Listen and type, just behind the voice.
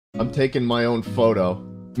I'm taking my own photo.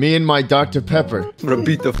 Me and my Dr. Pepper. I'm gonna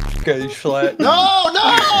beat the fuck out of you, Schlatt. No,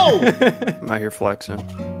 no! I'm out here flexing.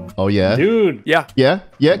 Oh, yeah? Dude. Yeah. Yeah?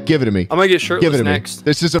 Yeah? Give it to me. I'm gonna get shirtless Give it to next. me.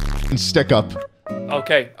 This is a stick up.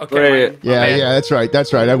 Okay. Okay. Right. Yeah, yeah, that's right.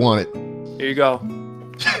 That's right. I want it. Here you go.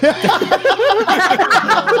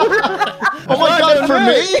 Oh my God, for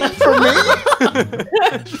me? For me?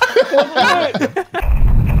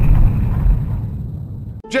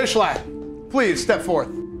 Jschlatt, please step forth.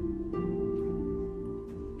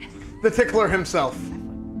 The tickler himself.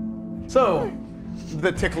 So,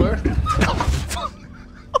 the tickler.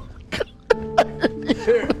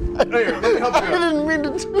 Here, let me help you out. I didn't mean to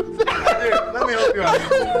do that. Here, let me help you out.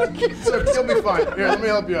 Sir, you'll be fine. Here, let me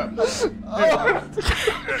help you out. Here.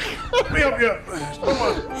 Let me help you out. Come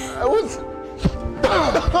on. I was...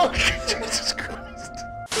 Oh, Jesus Christ.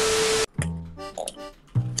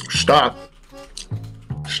 Stop.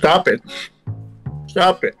 Stop it.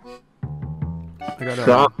 Stop it. I got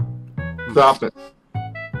Stop. Stop it.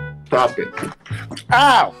 Stop it.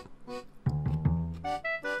 Ow!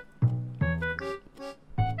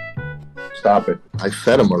 Stop it. I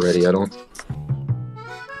fed him already. I don't...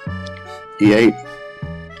 He ate.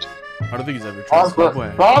 I don't think he's ever tried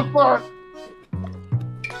Subway. Stop it!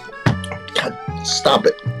 God, stop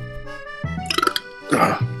it.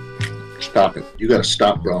 Stop it. You gotta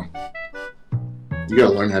stop, bro. You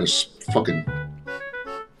gotta learn how to fucking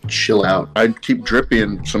chill out. I'd keep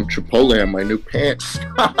dripping some Chipotle in my new pants.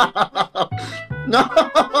 No!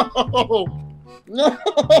 No! No!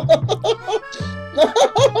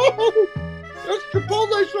 That's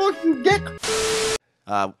Chipotle sauce, you dick!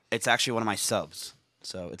 It's actually one of my subs,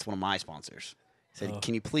 so it's one of my sponsors. He said,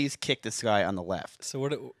 "Can you please kick this guy on the left?" So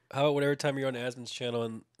what? How about whatever time you're on Asmon's channel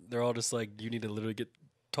and they're all just like, you need to literally get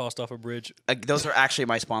tossed off a bridge? Those are actually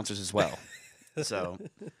my sponsors as well. So,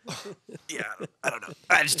 yeah, I don't know.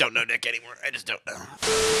 I just don't know Nick anymore. I just don't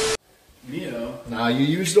know. Nah, you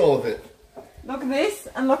used all of it. Look at this,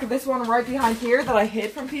 and look at this one right behind here that I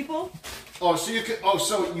hid from people. Oh, so you could... Oh,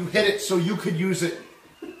 so you hid it so you could use it,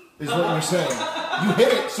 is what you're saying. You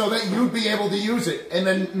hid it so that you'd be able to use it, and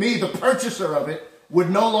then me, the purchaser of it, would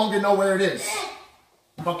no longer know where it is.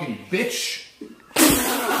 Fucking bitch.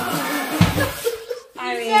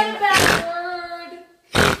 I mean, said a bad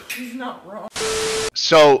word. He's not wrong.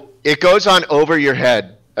 So it goes on over your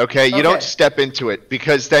head, okay? You don't step into it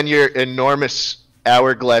because then your enormous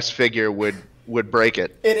hourglass figure would break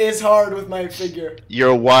it. It is hard with my figure.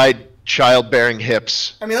 Your wide childbearing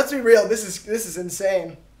hips. I mean, let's be real. This is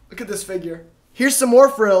insane. Look at this figure. Here's some more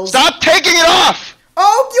frills. Stop taking it off!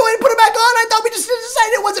 Oh, you ain't put it back on? I thought we just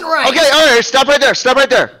decided it wasn't right. Okay, all right, stop right there. Stop right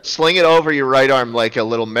there. Sling it over your right arm like a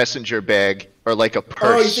little messenger bag or like a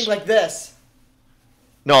purse. Oh, you think like this?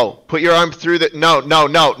 No, put your arm through the... No.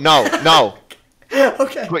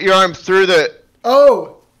 Okay. Put your arm through the...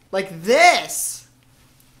 Oh, like this.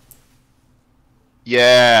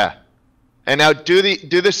 Yeah. And now do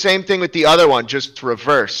the same thing with the other one, just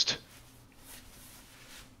reversed.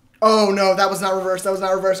 Oh no, that was not reversed. That was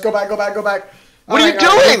not reversed. Go back. What are you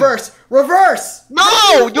doing? Reverse.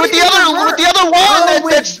 No, with the other one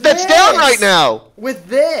that's down right now. With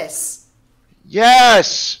this.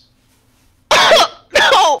 Yes.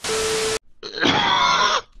 No.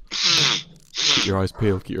 Keep your eyes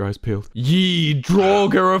peeled. Keep your eyes peeled. Ye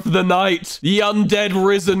Draugr of the night, ye undead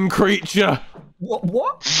risen creature.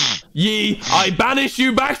 What? Ye, I banish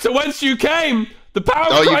you back to whence you came. The power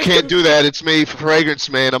of No, Christ... you can't do that. It's me, Fragrance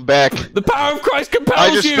Man. I'm back. The power of Christ compels you.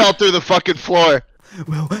 I just fell through the fucking floor.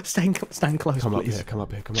 Well, stand close, Come please.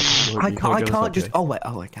 up here. I can't just... Oh, wait.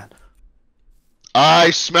 Oh, I can. I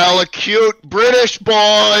smell a cute British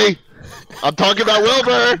boy. I'm talking about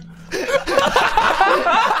Wilbur.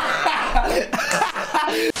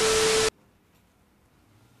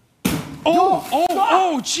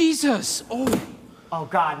 Oh, Jesus. Oh,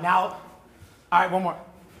 God, now... All right, one more.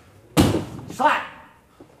 Schlatt!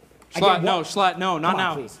 Schlatt, no, Schlatt, no, not Come on,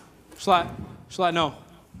 now. please. Schlatt, no. All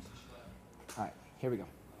right, here we go.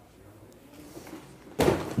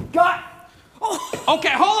 God!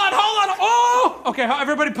 Okay, hold on. Oh! Okay,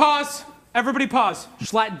 everybody pause.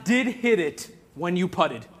 Schlatt did hit it when you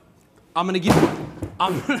putted. I'm gonna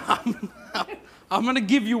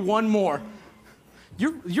give you one more.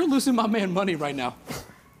 You're losing my man money right now.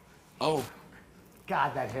 Oh.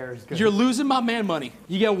 God, that hair is good. You're losing my man money.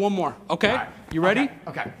 You get one more, okay? Right. You ready?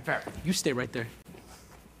 Okay, fair. You stay right there.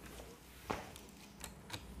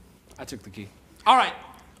 I took the key. All right.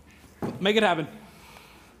 Make it happen.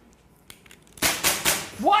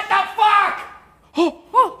 What the fuck?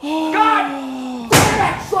 God!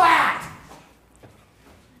 Damn it, Schlatt!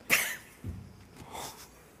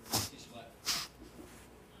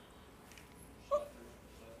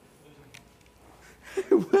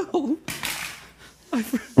 will.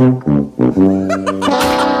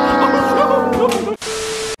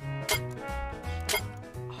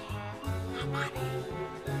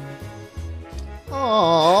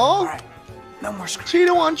 Aww. Alright, no more screaming.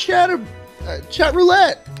 Cheeto on chat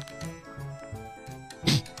roulette.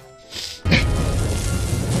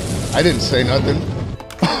 I didn't say nothing.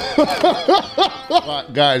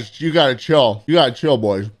 Guys, you gotta chill. You gotta chill,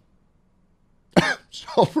 boys.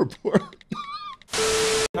 Self-report.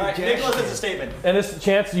 All right, Nicholas has a statement. And this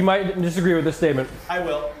chance, you might disagree with this statement. I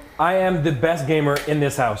will. I am the best gamer in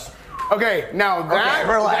this house. Okay, now that,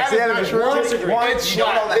 relax. that is not true. Disagree. It's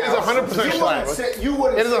Schlatt. It is 100% Schlatt. You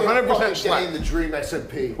wouldn't It is 100% day Schlatt. in the dream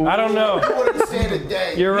SMP. I don't know. You wouldn't stand a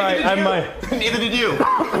day. You're right. I might. Neither did you.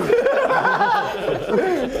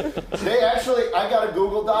 They actually, I got a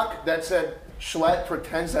Google Doc that said Schlatt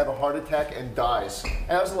pretends to have a heart attack and dies. And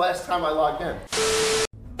that was the last time I logged in.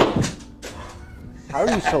 How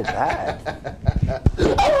are you so bad?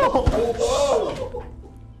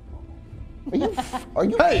 Are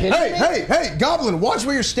you Hey, Goblin, watch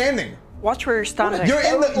where you're standing. Watch where you're standing.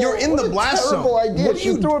 You're in the blast zone. Terrible idea. What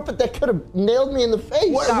She threw it, but that could have nailed me in the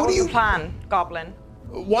face. What That do was you the plan, Goblin.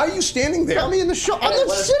 Why are you standing there? Got me in the shot. I'm not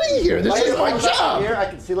sitting here. This is my job. Here, I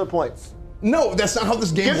can see the points. No, that's not how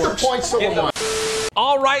this game Give works. the points to Lamar.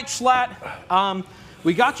 All right, Schlatt.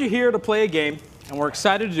 We got you here to play a game, and we're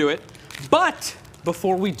excited to do it. But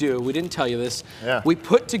before we do, we didn't tell you this. Yeah. We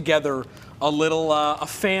put together a little a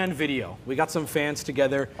fan video. We got some fans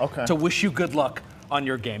together to wish you good luck on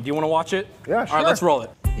your game. Do you want to watch it? Yeah, sure. All right, let's roll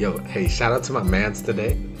it. Yo, hey, shout out to my mans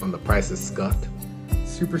today from The Price is Scott.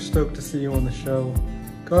 Super stoked to see you on the show.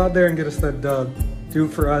 Go out there and get us that dub. Do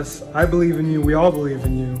it for us. I believe in you. We all believe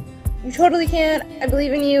in you. You totally can. I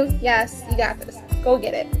believe in you. Yes, you got this. Go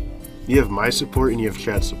get it. You have my support and you have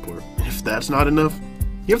chat support. And if that's not enough,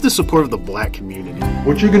 you have the support of the black community.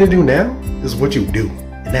 What you're gonna do now is what you do,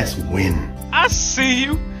 and that's win. I see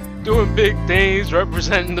you doing big things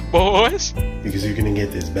representing the boys. Because you're gonna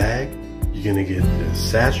get this bag, you're gonna get this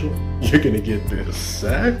satchel, you're gonna get this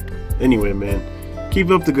sack. Anyway, man, keep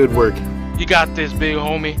up the good work. You got this, big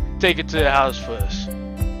homie. Take it to the house for us.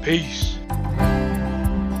 Peace.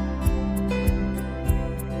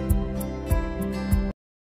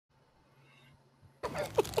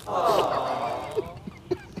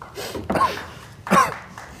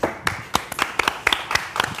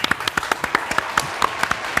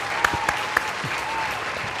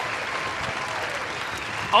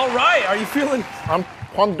 All right, are you feeling? I'm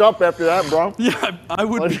pumped up after that, bro. Yeah, I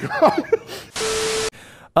would be.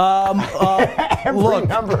 Every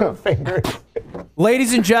number of fingers.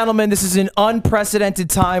 Ladies and gentlemen, this is an unprecedented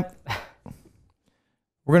time.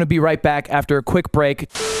 We're going to be right back after a quick break.